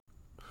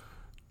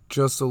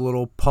Just a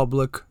little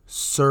public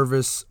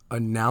service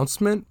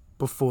announcement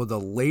before the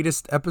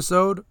latest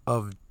episode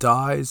of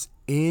Dies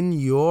in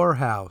Your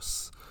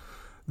House.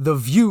 The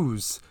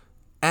views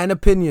and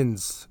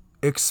opinions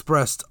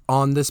expressed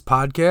on this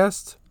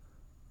podcast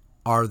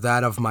are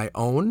that of my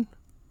own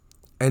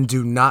and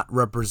do not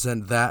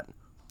represent that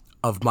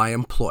of my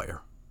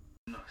employer.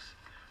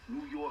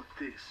 New York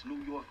this,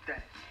 New York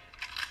that.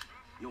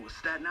 Yo, is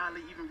Staten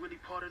Island even really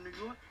part of New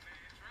York?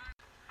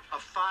 A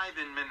 5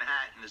 in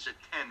Manhattan is a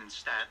 10 in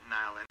Staten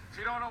Island. If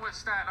you don't know what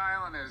Staten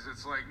Island is,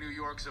 it's like New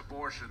York's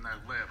abortion that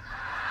lived.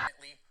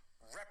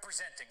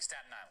 Representing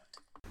Staten Island.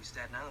 We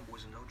Staten Island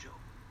boys are no joke.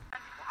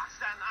 Well, on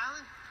Staten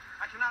Island,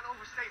 I cannot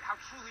overstate how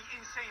truly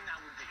insane that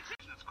would be.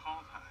 It's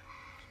cold high.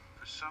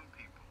 For some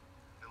people,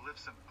 it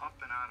lifts them up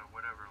and out of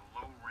whatever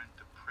low-rent,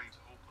 depraved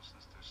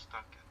hopelessness they're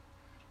stuck in.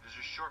 There's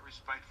a short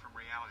respite from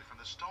reality, from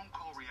the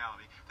stone-cold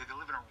reality that they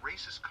live in a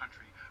racist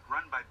country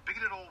run by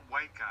bigoted old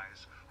white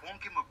guys who won't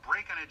give them a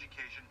break on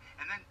education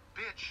and then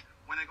bitch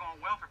when they go on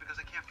welfare because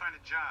they can't find a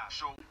job.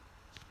 So,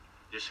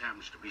 this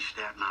happens to be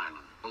Staten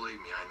Island.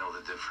 Believe me, I know the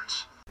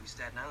difference. We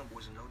Staten Island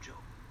boys are no joke.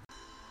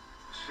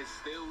 Shit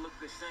still look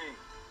the same.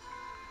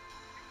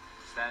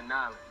 Staten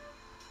Island.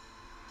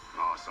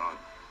 No, son.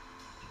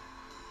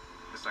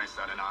 This ain't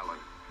Staten Island.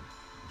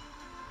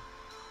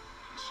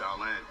 It's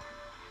Shaolin.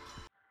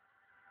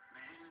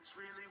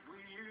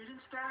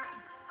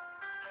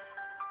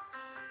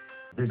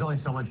 There's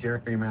only so much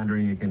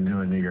gerrymandering you can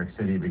do in New York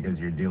City because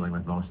you're dealing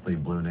with mostly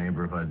blue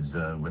neighborhoods,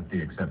 with the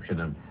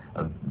exception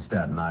of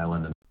Staten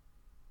Island.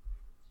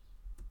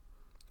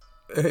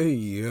 Hey,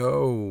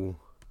 yo.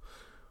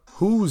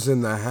 Who's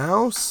in the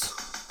house?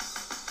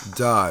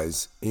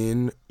 Dies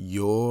in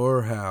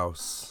your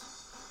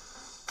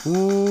house.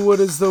 Ooh, what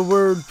is the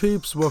word,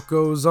 peeps? What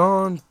goes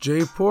on?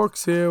 Jay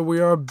Porks here. We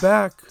are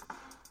back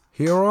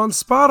here on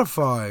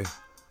Spotify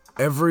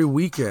every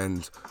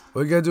weekend.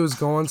 All you gotta do is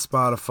go on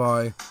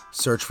Spotify,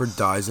 search for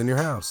Dies in Your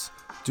House.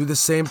 Do the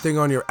same thing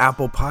on your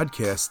Apple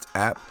Podcast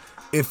app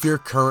if you're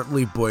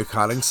currently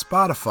boycotting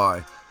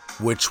Spotify,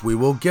 which we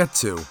will get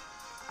to.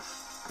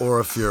 Or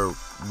if you're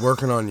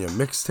working on your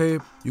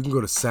mixtape, you can go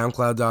to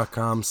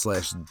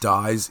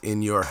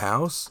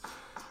soundcloud.com/diesinyourhouse.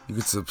 You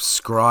can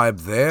subscribe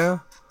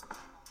there.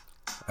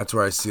 That's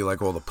where I see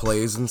like all the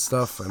plays and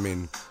stuff. I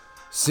mean,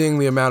 seeing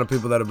the amount of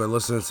people that have been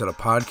listening to the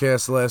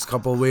podcast the last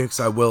couple of weeks,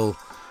 I will...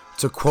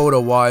 To quote a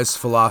wise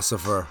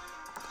philosopher,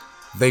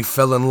 they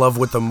fell in love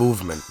with the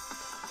movement.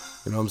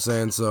 You know what I'm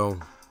saying? So,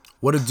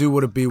 what it do,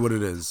 what it be, what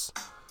it is.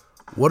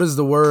 What is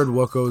the word,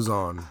 what goes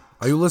on?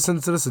 Are you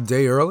listening to this a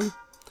day early?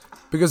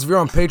 Because if you're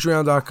on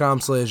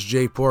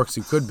patreon.com/jporks,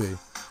 you could be. And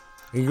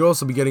you could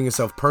also be getting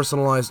yourself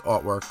personalized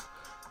artwork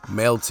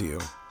mailed to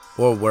you,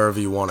 or wherever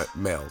you want it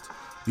mailed.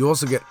 You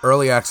also get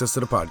early access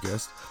to the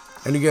podcast,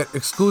 and you get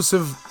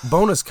exclusive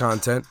bonus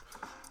content,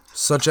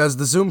 such as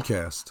the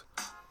Zoomcast.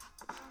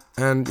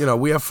 And, you know,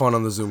 we have fun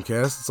on the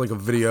Zoomcast. It's like a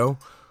little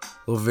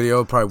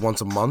video, probably once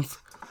a month.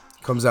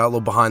 Comes out a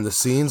little behind the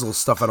scenes, little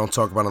stuff I don't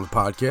talk about on the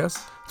podcast.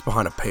 It's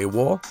behind a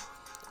paywall.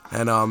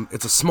 And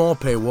it's a small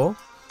paywall,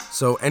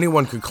 so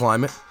anyone could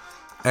climb it.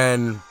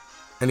 And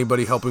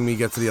anybody helping me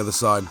get to the other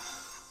side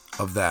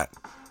of that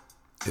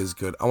is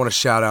good. I want to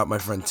shout out my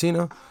friend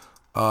Tina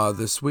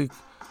this week,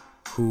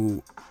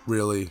 who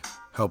really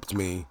helped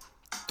me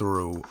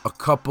through a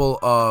couple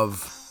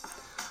of...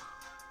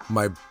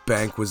 My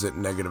bank was at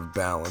negative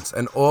balance.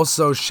 And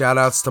also shout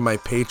outs to my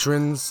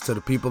patrons, to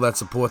the people that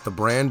support the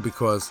brand,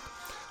 because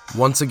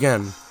once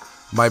again,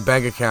 my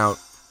bank account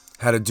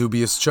had a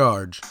dubious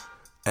charge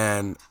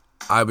and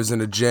I was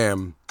in a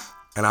jam,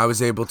 and I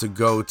was able to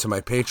go to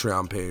my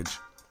Patreon page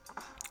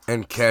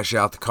and cash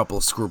out the couple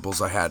of scruples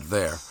I had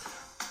there.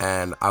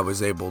 And I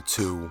was able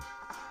to,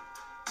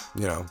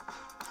 you know,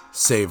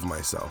 save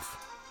myself.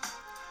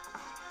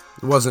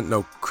 It wasn't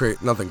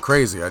nothing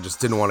crazy. I just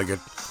didn't want to get...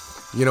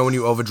 You know when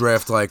you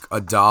overdraft like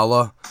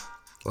 $1,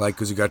 like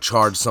because you got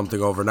charged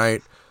something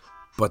overnight,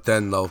 but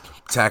then they'll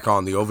tack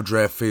on the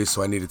overdraft fee,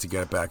 so I needed to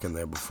get it back in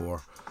there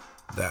before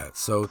that.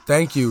 So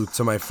thank you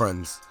to my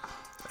friends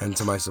and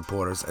to my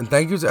supporters, and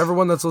thank you to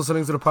everyone that's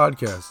listening to the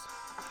podcast.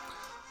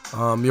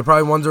 You're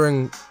probably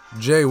wondering,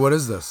 Jay, what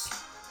is this?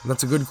 And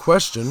that's a good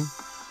question.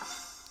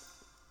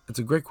 It's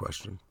a great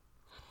question.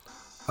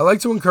 I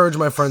like to encourage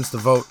my friends to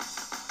vote,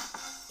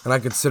 and I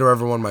consider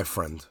everyone my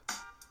friend.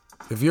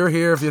 If you're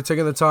here, if you're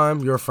taking the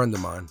time, you're a friend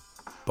of mine.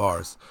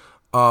 Bars.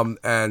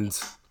 And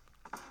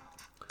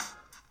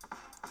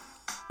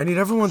I need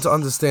everyone to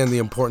understand the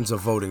importance of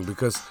voting,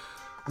 because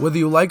whether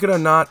you like it or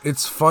not,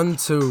 it's fun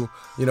to,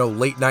 you know,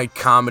 late night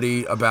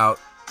comedy about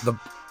the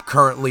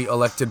currently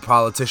elected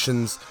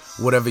politicians,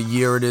 whatever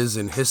year it is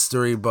in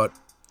history, but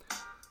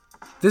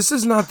this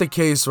is not the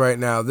case right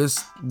now.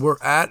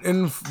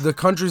 The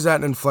country's at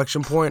an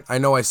inflection point. I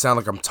know I sound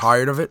like I'm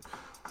tired of it.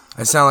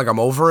 I sound like I'm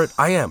over it.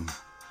 I am.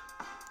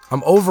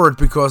 I'm over it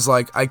because,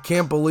 like, I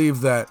can't believe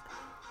that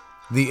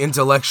the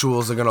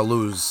intellectuals are gonna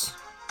lose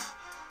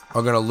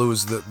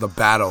the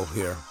battle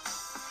here.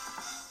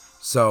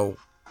 So,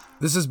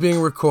 this is being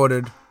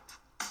recorded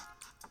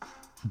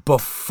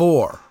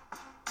before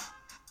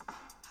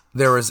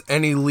there is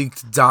any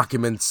leaked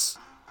documents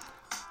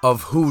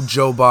of who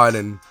Joe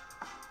Biden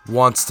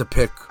wants to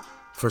pick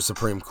for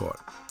Supreme Court.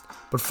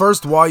 But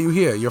first, why are you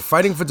here? You're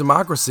fighting for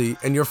democracy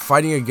and you're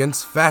fighting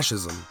against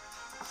fascism.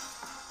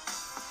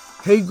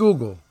 Hey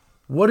Google,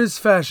 what is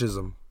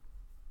fascism?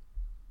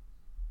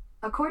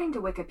 According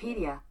to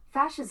Wikipedia,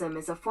 fascism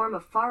is a form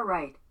of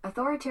far-right,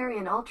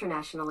 authoritarian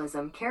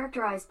ultranationalism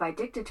characterized by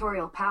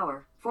dictatorial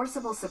power,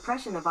 forcible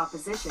suppression of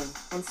opposition,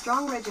 and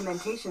strong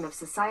regimentation of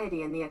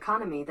society and the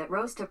economy that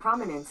rose to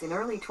prominence in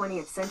early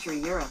 20th century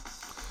Europe.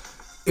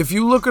 If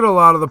you look at a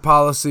lot of the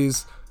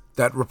policies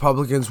that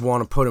Republicans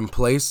want to put in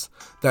place,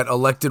 that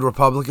elected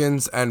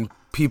Republicans and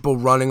people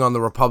running on the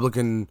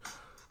Republican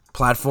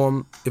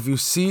platform, if you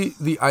see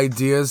the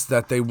ideas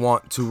that they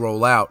want to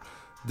roll out,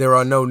 there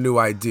are no new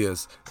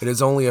ideas. It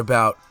is only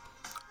about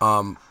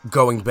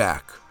going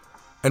back.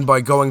 And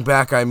by going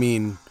back, I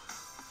mean,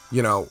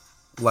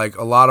 like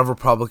a lot of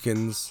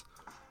Republicans,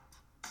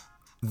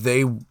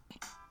 they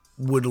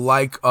would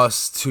like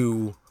us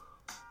to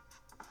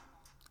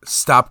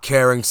stop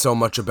caring so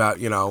much about,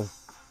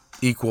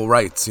 equal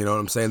rights. You know what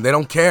I'm saying? They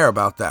don't care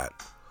about that.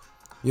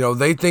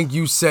 They think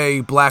you say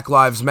Black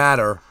Lives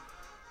Matter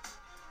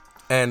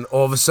and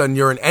all of a sudden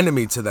you're an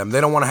enemy to them. They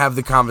don't want to have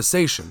the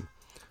conversation.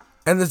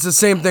 And it's the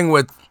same thing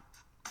with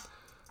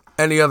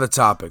any other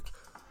topic.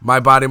 My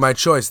body, my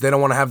choice. They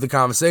don't want to have the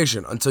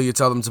conversation until you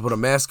tell them to put a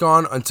mask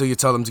on, until you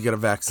tell them to get a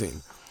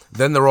vaccine.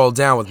 Then they're all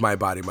down with my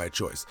body, my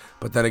choice.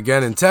 But then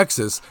again, in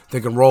Texas,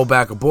 they can roll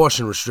back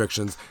abortion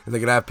restrictions and they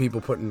can have people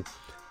putting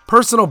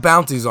personal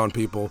bounties on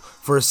people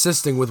for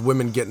assisting with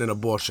women getting an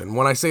abortion.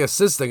 When I say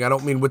assisting, I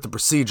don't mean with the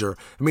procedure.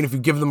 I mean if you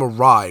give them a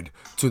ride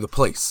to the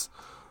place,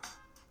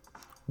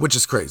 which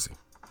is crazy.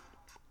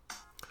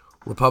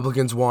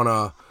 Republicans want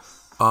to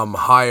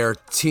hire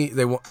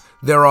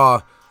there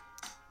are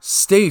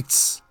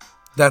states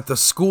that the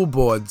school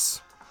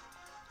boards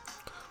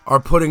are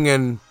putting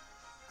in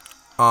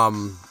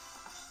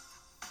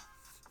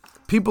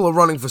people are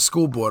running for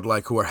school board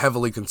who are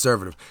heavily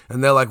conservative,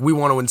 and they're like, we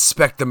want to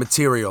inspect the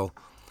material.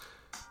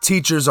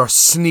 Teachers are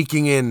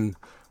sneaking in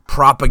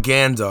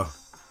propaganda,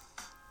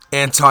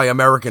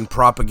 anti-American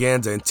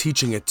propaganda, and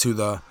teaching it to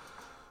the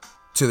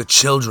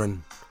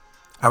children,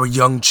 our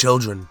young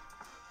children.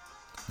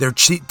 They're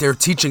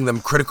teaching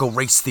them critical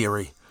race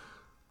theory.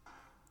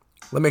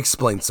 Let me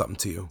explain something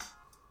to you.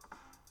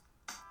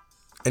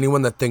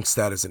 Anyone that thinks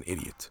that is an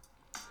idiot.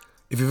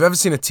 If you've ever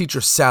seen a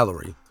teacher's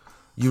salary,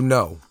 you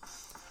know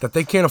that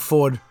they can't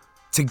afford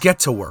to get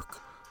to work,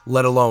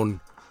 let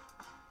alone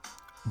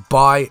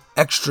buy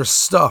extra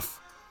stuff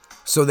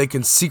so they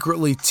can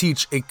secretly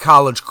teach a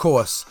college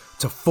course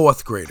to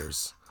fourth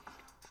graders.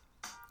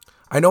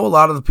 I know a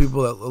lot of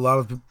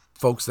the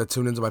folks that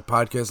tune into my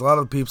podcast, a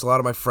lot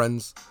of my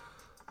friends,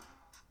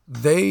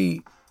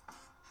 they're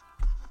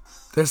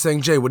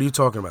saying, Jay, what are you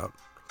talking about?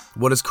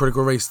 What is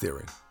critical race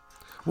theory?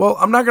 Well,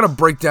 I'm not going to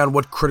break down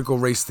what critical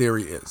race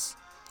theory is.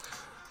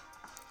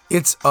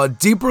 It's a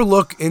deeper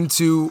look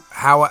into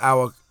how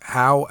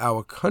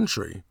our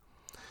country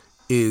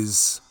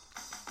is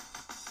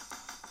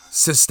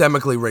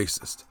systemically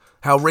racist.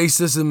 How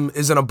racism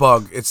isn't a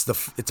bug, it's a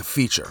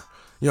feature.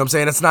 You know what I'm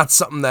saying? It's not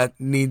something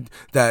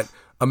that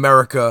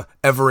America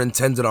ever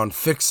intended on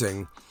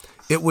fixing.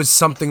 It was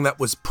something that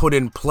was put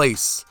in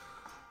place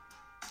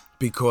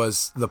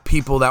because the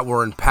people that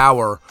were in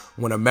power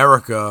when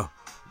America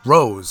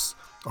rose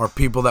are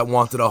people that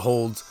wanted to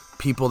hold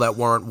people that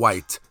weren't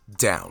white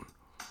down.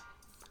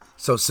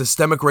 So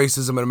systemic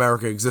racism in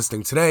America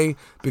existing today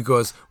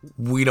because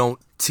we don't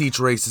teach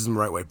racism the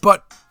right way.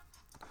 But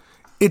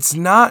it's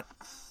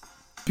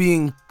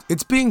being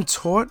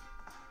taught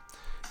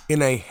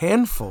in a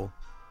handful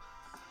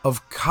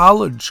of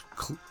colleges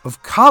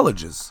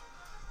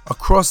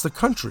across the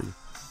country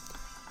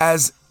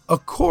as a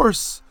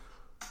course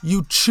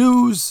you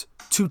choose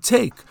to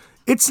take.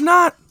 It's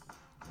not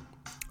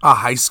a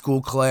high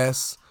school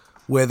class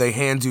where they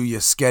hand you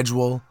your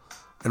schedule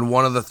and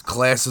one of the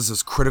classes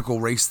is critical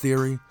race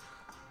theory.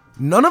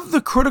 No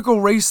critical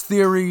race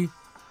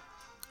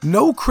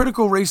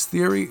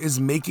theory is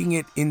making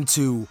it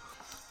into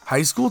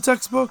high school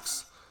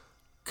textbooks,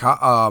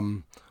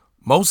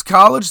 most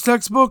college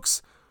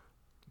textbooks,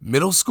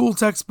 middle school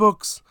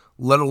textbooks,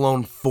 let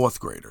alone fourth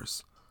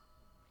graders.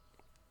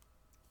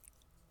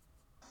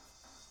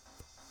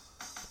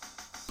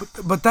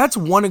 But that's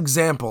one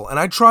example, and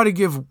I try to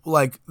give,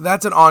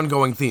 that's an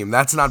ongoing theme.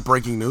 That's not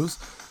breaking news.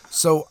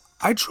 So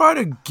I try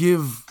to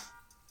give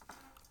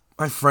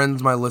my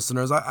friends, my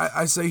listeners,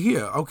 I say,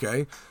 here,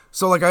 okay.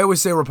 So I always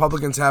say,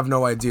 Republicans have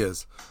no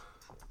ideas.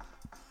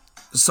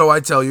 So I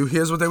tell you,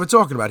 here's what they were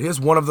talking about. Here's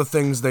one of the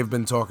things they've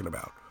been talking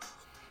about.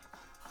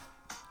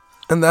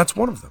 And that's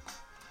one of them.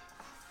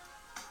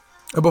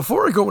 And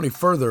before I go any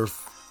further,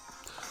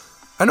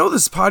 I know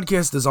this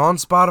podcast is on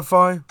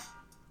Spotify,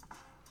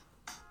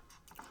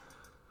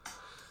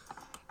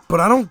 but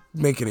I don't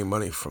make any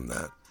money from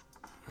that.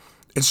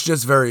 It's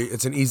just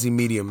it's an easy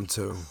medium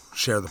to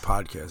share the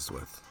podcast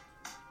with.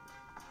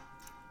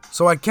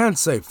 So I can't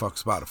say fuck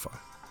Spotify.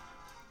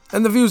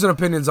 And the views and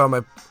opinions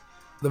on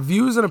The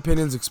views and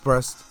opinions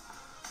expressed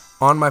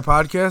on my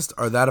podcast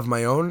are that of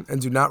my own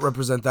and do not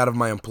represent that of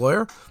my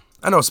employer.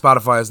 I know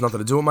Spotify has nothing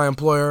to do with my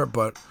employer,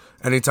 but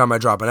anytime I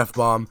drop an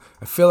F-bomb,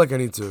 I feel like I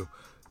need to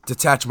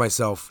detach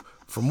myself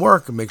from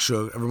work and make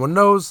sure everyone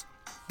knows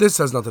this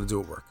has nothing to do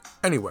with work.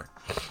 Anyway,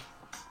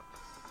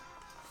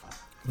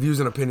 views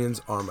and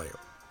opinions are my own.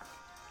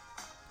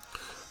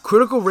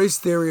 Critical race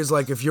theory is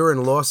like if you're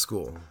in law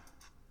school,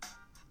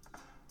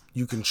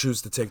 you can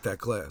choose to take that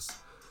class.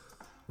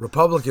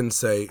 Republicans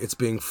say it's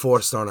being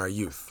forced on our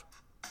youth.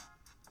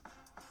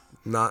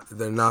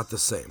 They're not the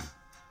same.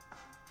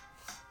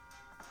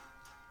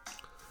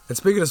 And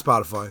speaking of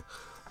Spotify,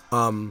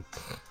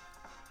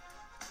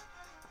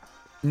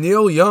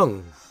 Neil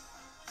Young,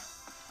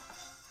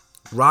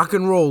 rock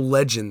and roll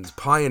legend,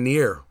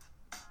 pioneer,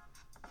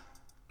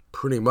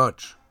 pretty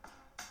much.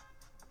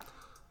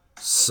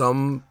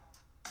 Some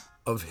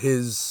of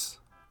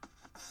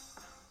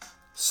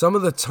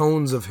the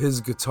tones of his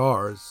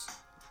guitars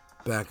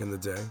back in the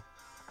day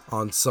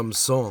on some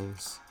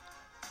songs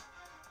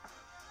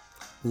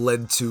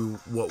led to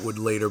what would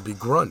later be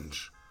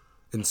grunge,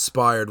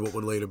 inspired what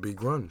would later be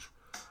grunge.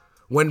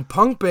 When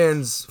punk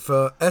bands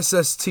for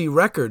SST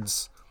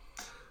Records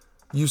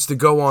used to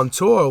go on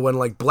tour, when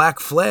like Black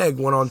Flag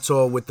went on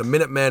tour with the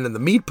Minutemen and the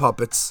Meat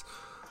Puppets,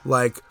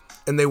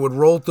 and they would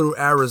roll through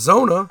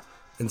Arizona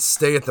and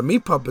stay at the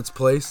Meat Puppets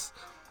place,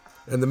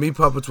 and the Meat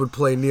Puppets would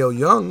play Neil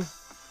Young.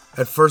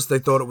 At first they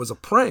thought it was a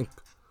prank.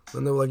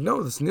 And they were like,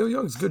 no, this Neil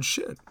Young's good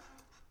shit.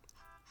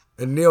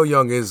 And Neil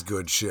Young is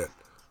good shit.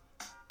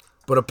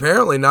 But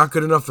apparently not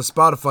good enough for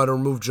Spotify to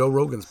remove Joe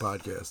Rogan's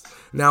podcast.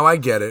 Now I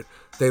get it.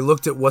 They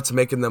looked at what's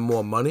making them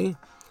more money.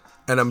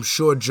 And I'm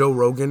sure Joe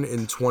Rogan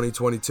in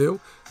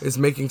 2022 is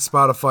making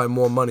Spotify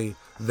more money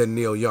than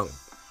Neil Young.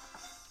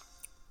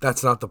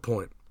 That's not the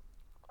point.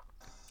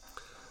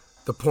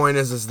 The point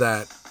is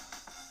that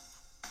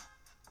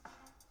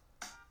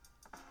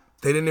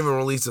they didn't even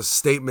release a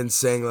statement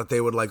saying that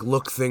they would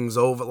look things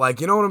over.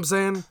 You know what I'm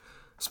saying?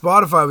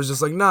 Spotify was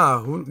just like,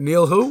 nah,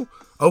 Neil who?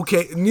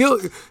 Okay,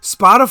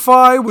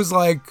 Spotify was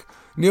like,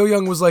 Neil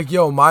Young was like,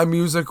 yo, my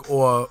music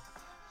or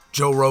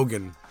Joe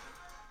Rogan.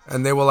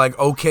 And they were like,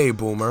 okay,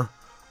 boomer.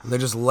 And they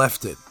just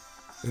left it.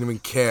 They didn't even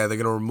care. They're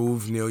going to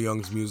remove Neil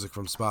Young's music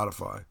from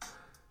Spotify.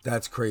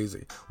 That's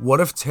crazy. What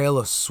if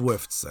Taylor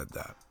Swift said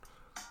that?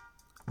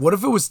 What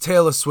if it was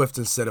Taylor Swift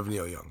instead of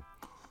Neil Young?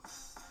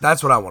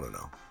 That's what I want to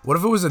know. What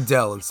if it was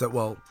Adele instead?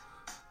 Well,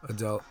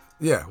 Adele.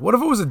 Yeah. What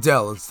if it was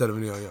Adele instead of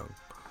Neil Young?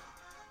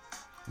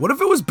 What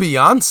if it was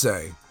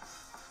Beyonce?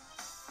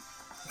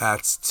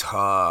 That's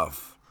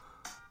tough.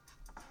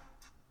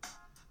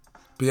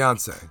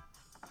 Beyonce.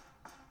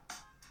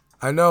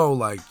 I know,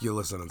 you're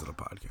listening to the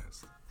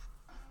podcast.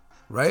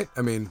 Right?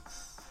 I mean,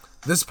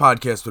 this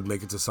podcast would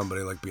make it to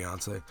somebody like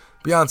Beyonce.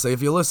 Beyonce,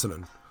 if you're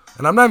listening,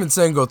 and I'm not even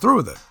saying go through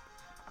with it,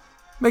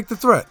 make the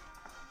threat.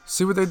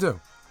 See what they do.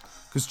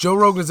 Because Joe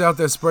Rogan's out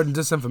there spreading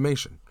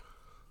disinformation.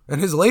 And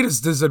his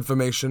latest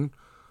disinformation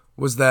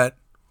was that,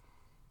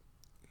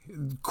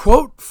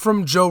 quote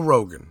from Joe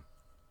Rogan,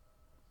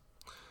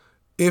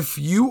 if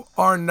you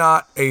are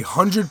not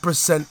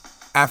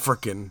 100%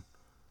 African,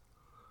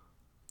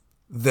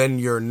 then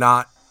you're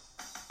not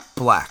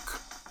black.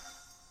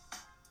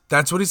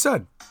 That's what he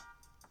said.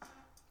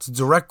 It's a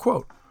direct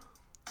quote.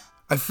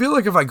 I feel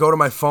like if I go to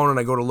my phone and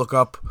I go to look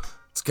up,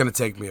 it's going to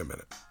take me a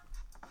minute.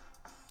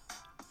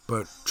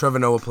 But Trevor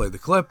Noah played the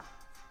clip.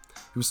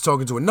 He was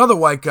talking to another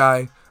white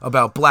guy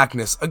about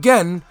blackness.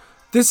 Again,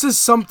 this is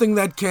something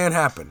that can't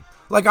happen.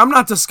 I'm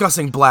not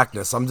discussing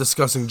blackness. I'm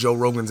discussing Joe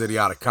Rogan's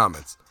idiotic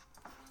comments.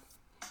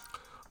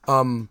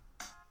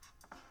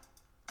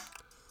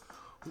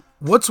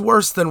 What's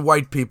worse than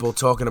white people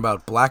talking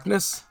about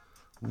blackness?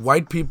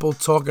 White people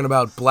talking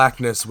about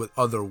blackness with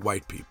other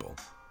white people.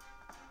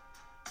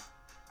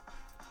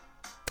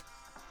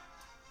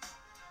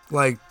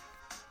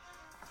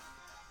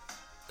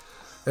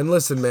 And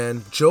listen,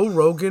 man, Joe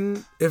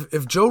Rogan,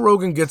 if Joe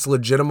Rogan gets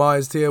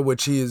legitimized here,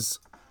 which he is,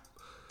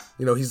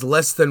 he's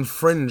less than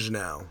fringe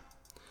now.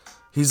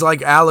 He's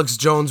like Alex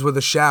Jones with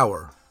a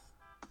shower.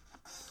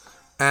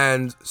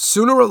 And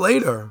sooner or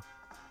later,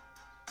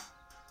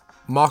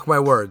 mark my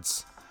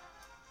words,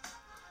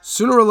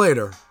 sooner or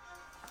later,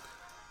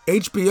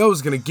 HBO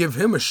is going to give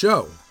him a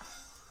show.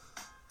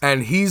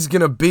 And he's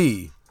going to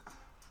be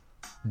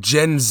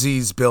Gen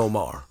Z's Bill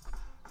Maher.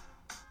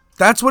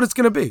 That's what it's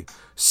going to be.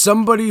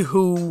 Somebody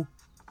who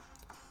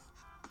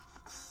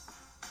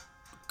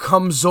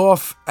comes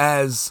off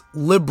as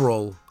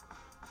liberal,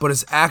 but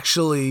is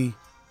actually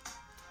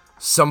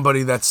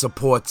somebody that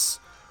supports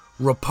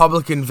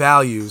Republican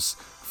values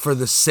for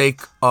the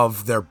sake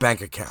of their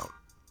bank account.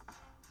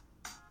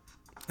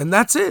 And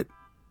that's it.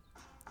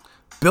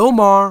 Bill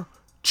Maher,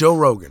 Joe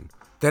Rogan.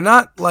 They're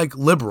not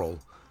liberal.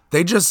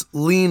 They just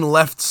lean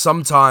left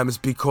sometimes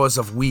because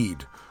of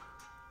weed.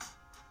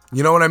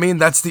 You know what I mean?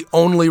 That's the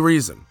only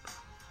reason.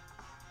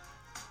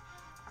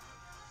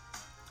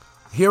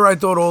 Here I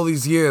thought all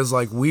these years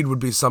weed would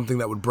be something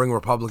that would bring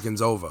Republicans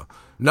over.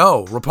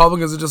 No,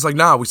 Republicans are just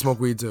nah, we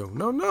smoke weed too.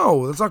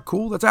 No, that's not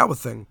cool. That's our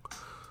thing.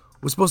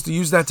 We're supposed to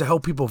use that to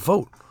help people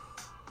vote.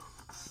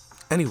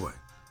 Anyway,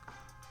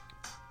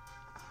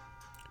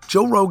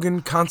 Joe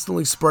Rogan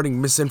constantly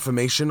spreading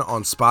misinformation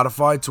on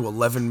Spotify to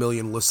 11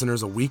 million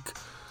listeners a week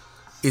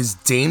is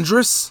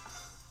dangerous,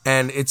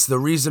 and it's the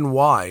reason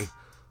why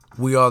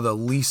we are the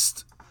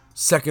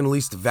second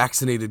least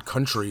vaccinated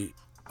country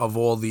of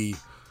all the,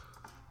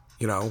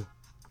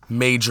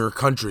 major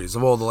countries,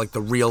 of all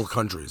the real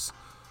countries.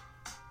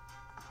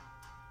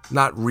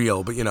 Not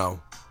real, but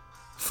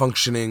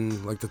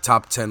functioning, the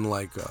top 10,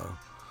 what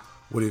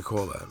do you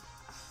call that?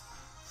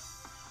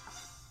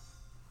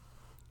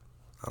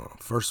 I don't know,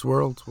 first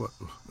world? What?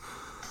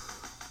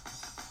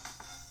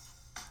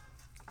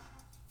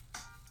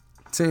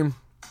 Team.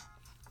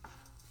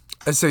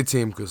 I say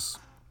team because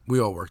we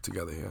all work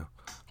together here.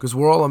 Because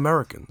we're all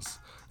Americans.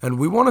 And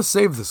we want to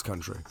save this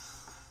country.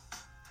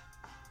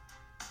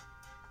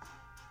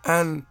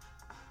 And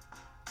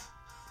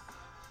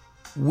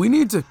we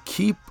need to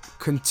keep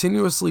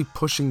continuously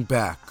pushing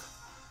back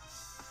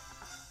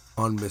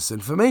on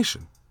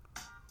misinformation.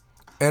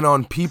 And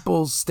on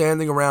people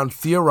standing around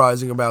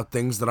theorizing about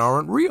things that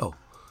aren't real.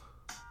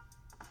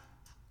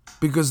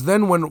 Because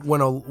then when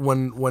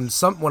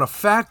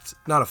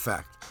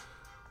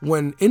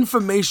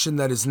information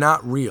that is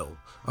not real,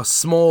 a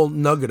small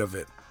nugget of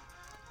it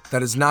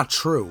that is not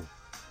true,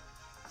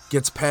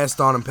 gets passed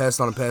on and passed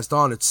on and passed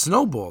on, it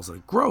snowballs and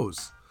it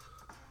grows.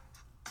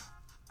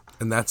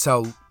 And that's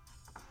how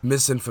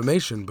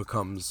misinformation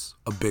becomes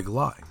a big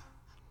lie.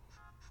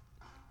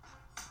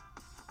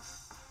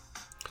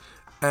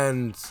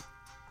 And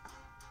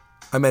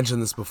I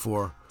mentioned this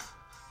before.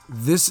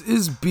 This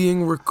is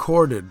being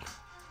recorded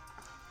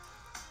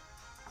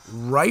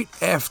right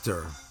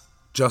after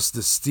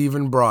Justice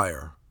Stephen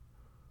Breyer,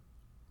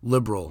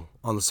 liberal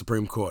on the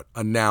Supreme Court,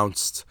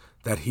 announced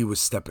that he was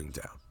stepping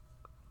down.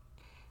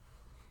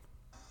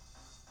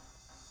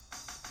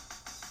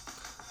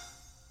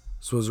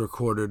 This was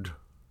recorded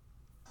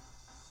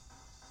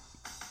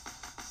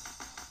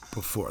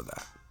before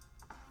that.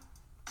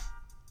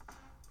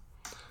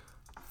 I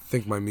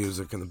think my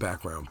music in the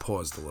background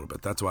paused a little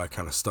bit. That's why I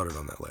kind of stuttered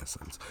on that last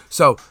sentence.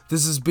 So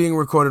this is being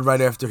recorded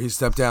right after he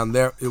stepped down.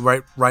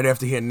 Right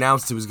after he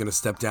announced he was going to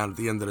step down at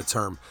the end of the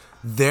term.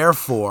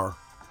 Therefore,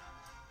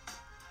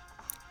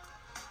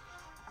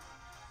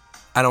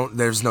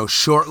 there's no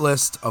short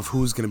list of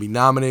who's going to be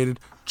nominated.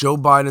 Joe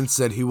Biden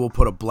said he will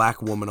put a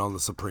black woman on the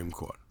Supreme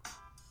Court.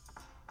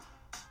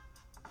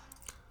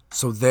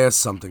 So there's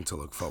something to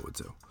look forward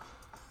to.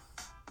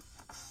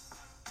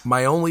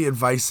 My only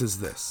advice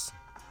is this.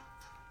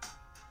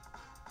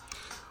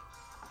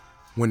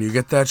 When you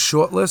get that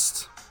short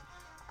list,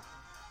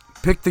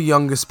 pick the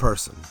youngest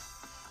person.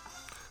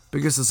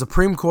 Because the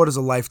Supreme Court is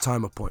a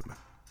lifetime appointment.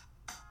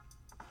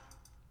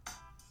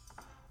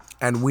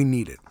 And we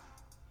need it.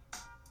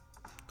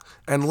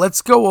 And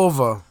let's go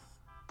over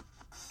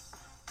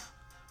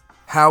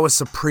how a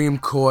Supreme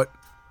Court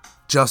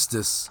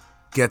justice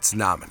gets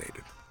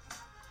nominated.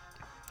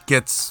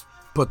 Gets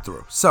put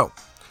through. So,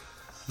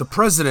 the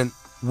president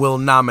will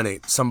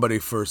nominate somebody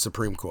for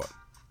Supreme Court.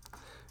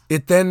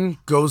 It then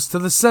goes to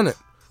the Senate,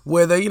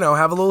 where they,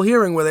 have a little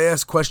hearing where they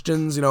ask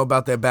questions,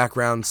 about their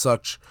background,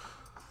 such.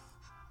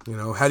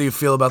 How do you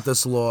feel about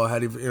this law? How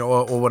do you,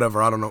 or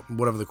whatever. I don't know,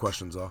 whatever the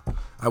questions are.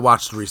 I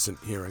watched recent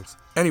hearings.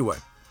 Anyway.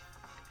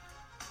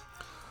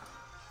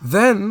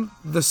 Then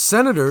the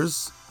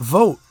senators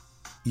vote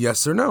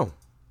yes or no.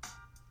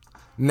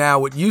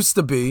 Now, it used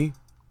to be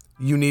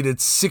you needed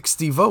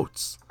 60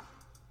 votes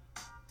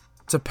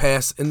to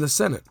pass in the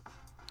Senate.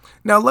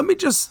 Now, let me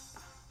just,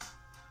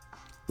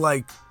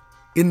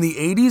 in the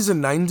 80s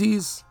and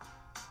 90s,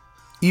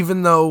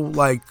 even though,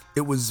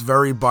 it was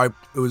very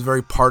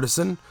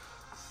partisan,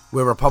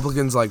 where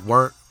Republicans,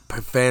 weren't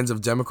fans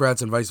of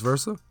Democrats and vice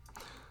versa,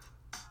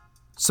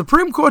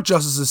 Supreme Court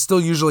justices still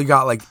usually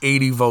got,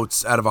 80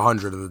 votes out of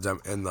 100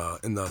 in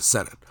the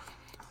Senate.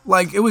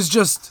 It was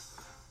just,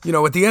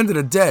 at the end of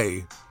the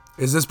day,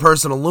 is this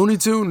person a Looney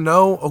Tune?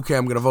 No? Okay,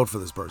 I'm going to vote for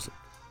this person.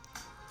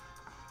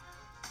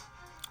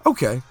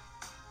 Okay.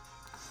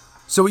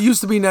 So it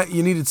used to be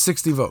you needed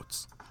 60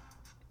 votes.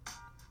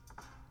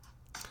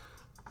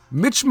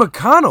 Mitch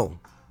McConnell,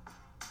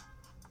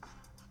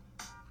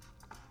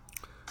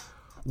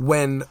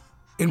 when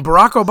in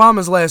Barack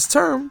Obama's last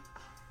term,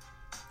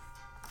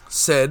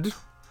 said,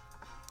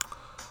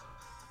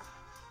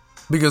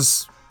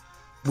 because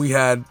we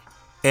had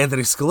Anton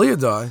Scalia,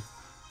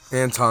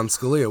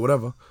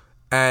 whatever,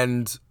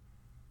 and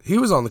he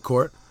was on the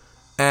court,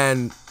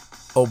 and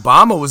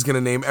Obama was going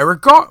to name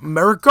Merrick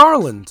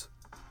Garland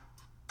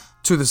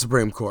to the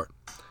Supreme Court.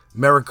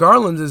 Merrick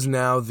Garland is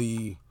now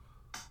the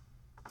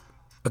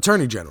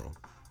Attorney General,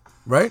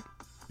 right?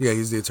 Yeah,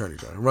 he's the Attorney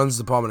General. Runs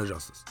the Department of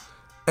Justice.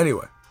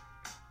 Anyway.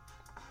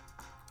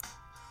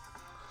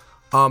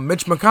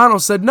 Mitch McConnell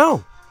said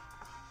no.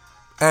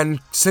 And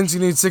since you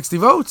need 60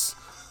 votes,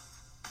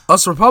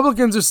 us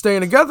Republicans are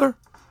staying together,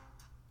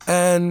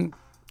 and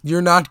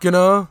you're not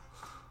gonna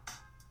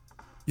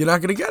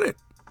get it.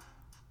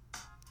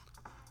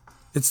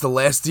 It's the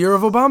last year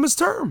of Obama's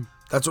term.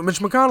 That's what Mitch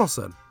McConnell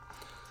said.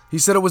 He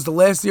said it was the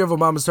last year of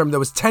Obama's term. There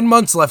was 10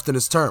 months left in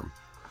his term.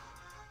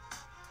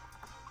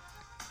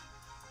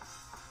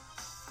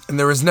 And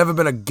there has never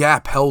been a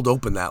gap held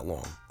open that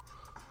long.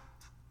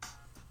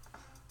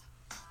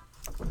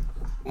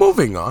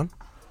 Moving on.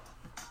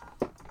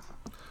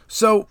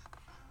 So,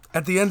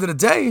 at the end of the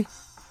day,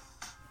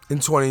 in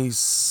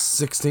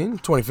 2016,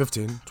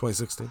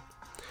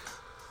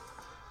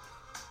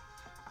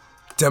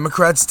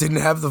 Democrats didn't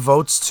have the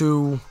votes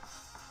to,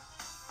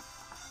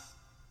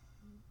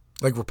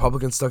 like,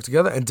 Republicans stuck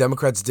together, and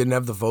Democrats didn't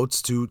have the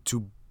votes to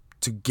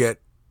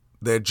get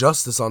their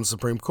justice on the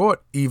Supreme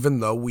Court, even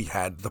though we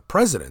had the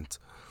president.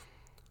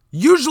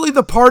 Usually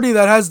the party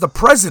that has the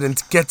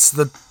president gets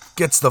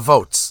the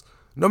votes,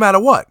 no matter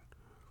what.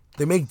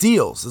 They make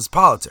deals. It's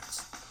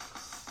politics.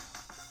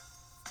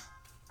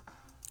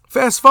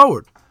 Fast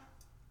forward.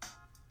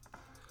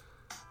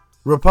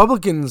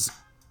 Republicans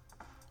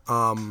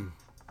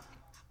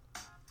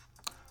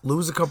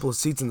lose a couple of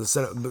seats in the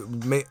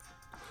Senate.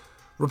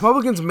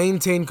 Republicans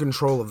maintain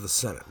control of the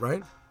Senate,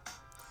 right?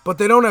 But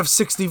they don't have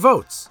 60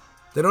 votes.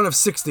 They don't have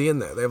 60 in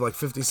there. They have like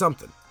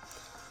 50-something.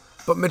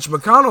 But Mitch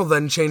McConnell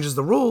then changes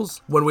the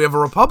rules when we have a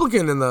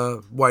Republican in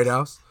the White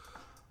House.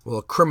 Well,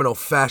 a criminal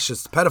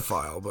fascist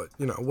pedophile, but,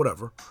 you know,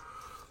 whatever.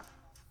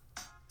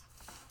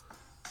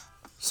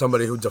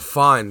 Somebody who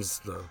defines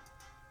the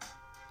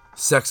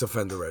sex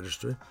offender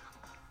registry.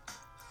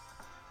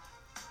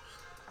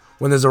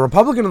 When there's a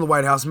Republican in the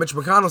White House, Mitch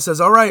McConnell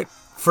says, all right,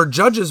 for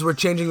judges, we're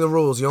changing the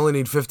rules. You only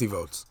need 50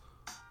 votes.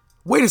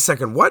 Wait a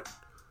second, what?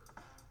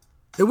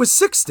 It was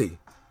 60.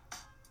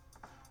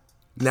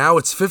 Now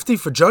it's 50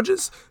 for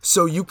judges?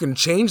 So you can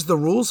change the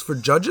rules for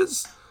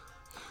judges?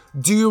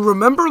 Do you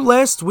remember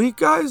last week,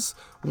 guys,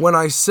 when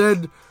I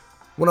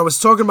was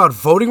talking about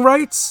voting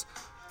rights,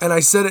 and I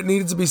said it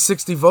needed to be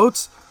 60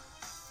 votes,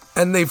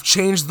 and they've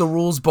changed the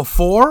rules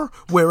before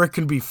where it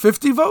can be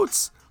 50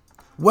 votes?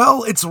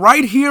 Well, it's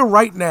right here,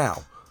 right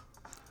now.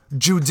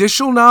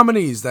 Judicial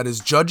nominees, that is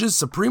judges,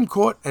 Supreme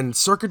Court, and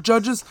circuit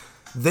judges,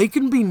 they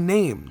can be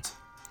named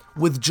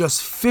with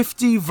just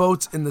 50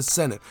 votes in the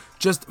Senate.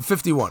 Just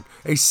 51.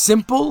 A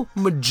simple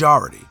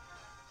majority.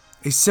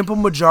 A simple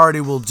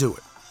majority will do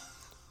it.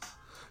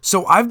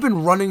 So I've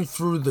been running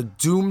through the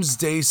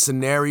doomsday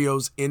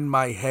scenarios in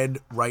my head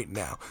right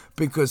now.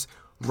 Because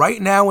right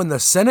now in the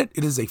Senate,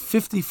 it is a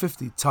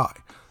 50-50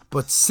 tie.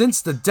 But since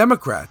the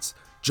Democrats,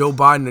 Joe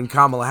Biden and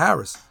Kamala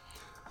Harris,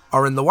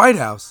 are in the White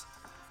House,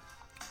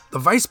 the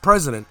vice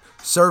president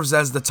serves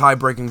as the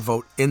tie-breaking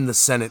vote in the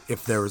Senate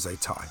if there is a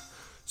tie.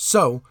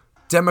 So,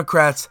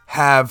 Democrats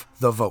have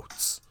the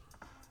votes.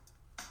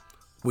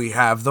 We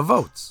have the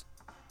votes.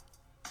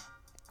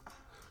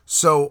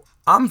 So,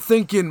 I'm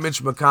thinking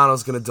Mitch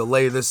McConnell's going to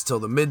delay this till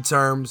the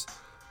midterms.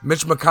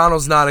 Mitch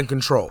McConnell's not in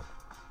control.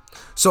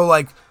 So,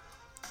 like,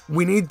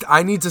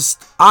 I need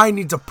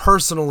to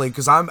personally,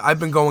 because I've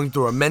been going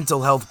through a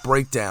mental health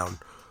breakdown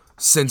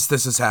since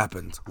this has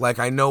happened. Like,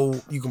 I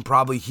know you can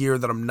probably hear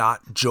that I'm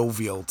not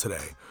jovial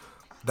today,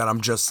 that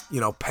I'm just,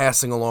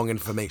 passing along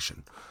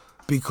information,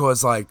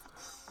 because, like,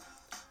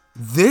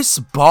 this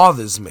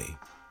bothers me.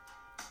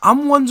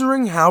 I'm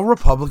wondering how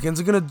Republicans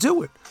are going to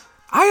do it.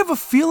 I have a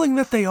feeling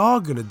that they are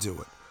going to do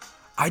it.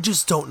 I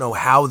just don't know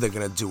how they're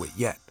going to do it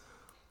yet.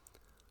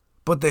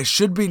 But there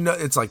should be no...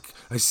 It's like,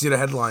 I see the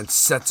headline,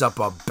 sets up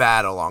a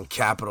battle on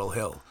Capitol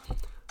Hill.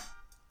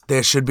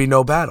 There should be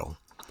no battle.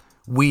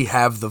 We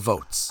have the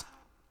votes.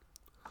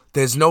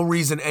 There's no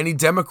reason any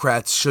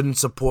Democrats shouldn't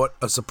support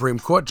a Supreme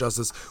Court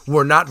justice.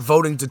 We're not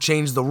voting to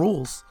change the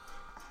rules.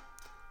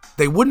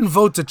 They wouldn't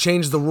vote to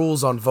change the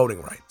rules on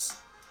voting rights.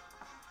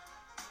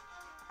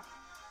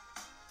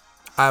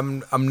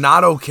 I'm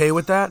not okay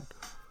with that,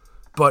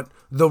 but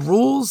the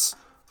rules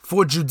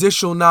for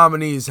judicial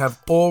nominees have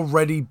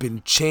already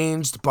been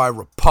changed by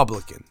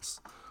Republicans.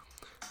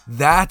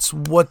 That's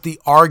what the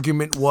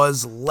argument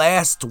was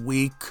last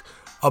week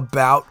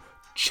about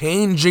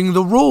changing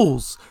the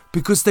rules,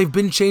 because they've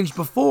been changed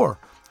before,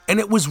 and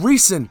it was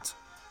recent.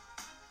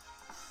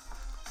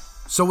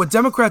 So what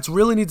Democrats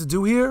really need to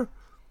do here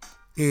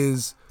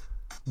is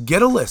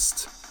get a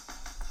list.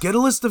 Get a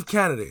list of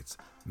candidates.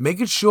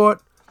 Make it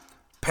short.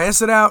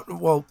 Pass it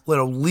out. Well,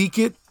 leak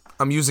it.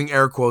 I'm using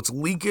air quotes.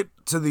 Leak it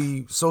to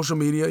the social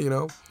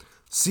media,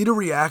 See the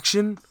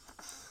reaction.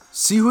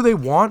 See who they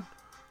want.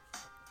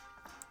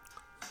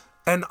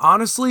 And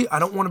honestly, I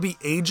don't want to be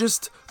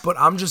ageist, but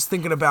I'm just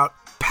thinking about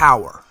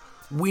power.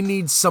 We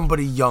need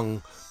somebody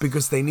young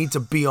because they need to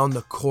be on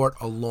the court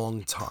a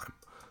long time.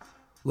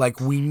 Like,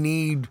 we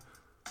need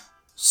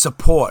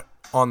support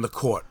on the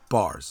court,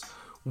 bars.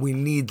 We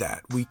need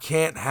that. We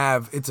can't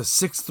have... It's a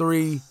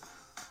 6'3...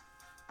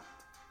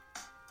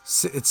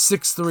 It's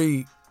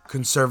 6'3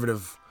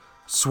 conservative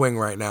swing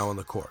right now on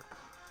the court.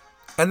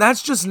 And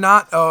that's just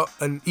not a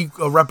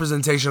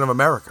representation of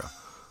America.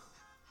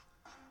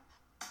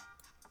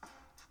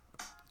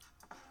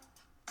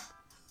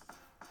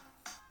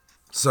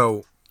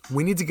 So,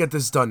 we need to get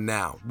this done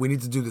now. We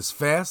need to do this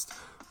fast,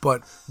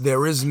 but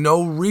there is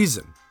no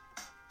reason.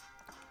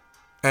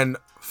 And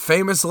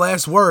famous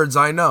last words,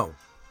 I know.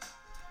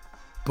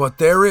 But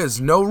there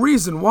is no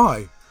reason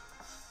why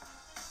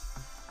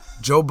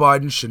Joe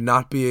Biden should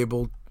not be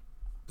able.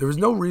 There is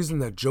no reason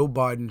that Joe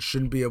Biden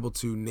shouldn't be able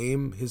to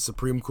name his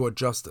Supreme Court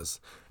justice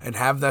and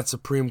have that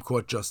Supreme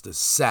Court justice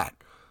sat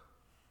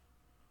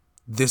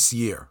this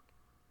year.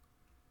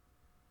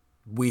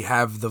 We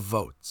have the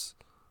votes.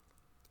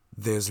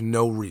 There's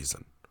no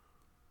reason.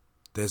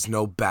 There's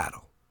no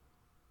battle.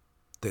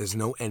 There's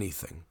no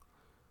anything.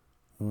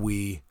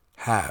 We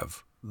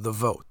have the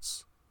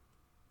votes.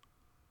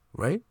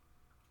 Right?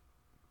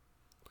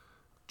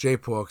 Jay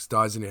Porks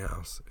dies in your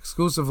house.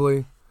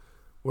 Exclusively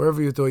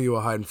wherever you thought you were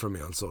hiding from me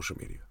on social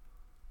media.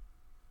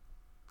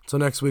 Until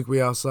next week,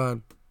 we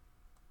outside.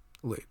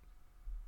 Late.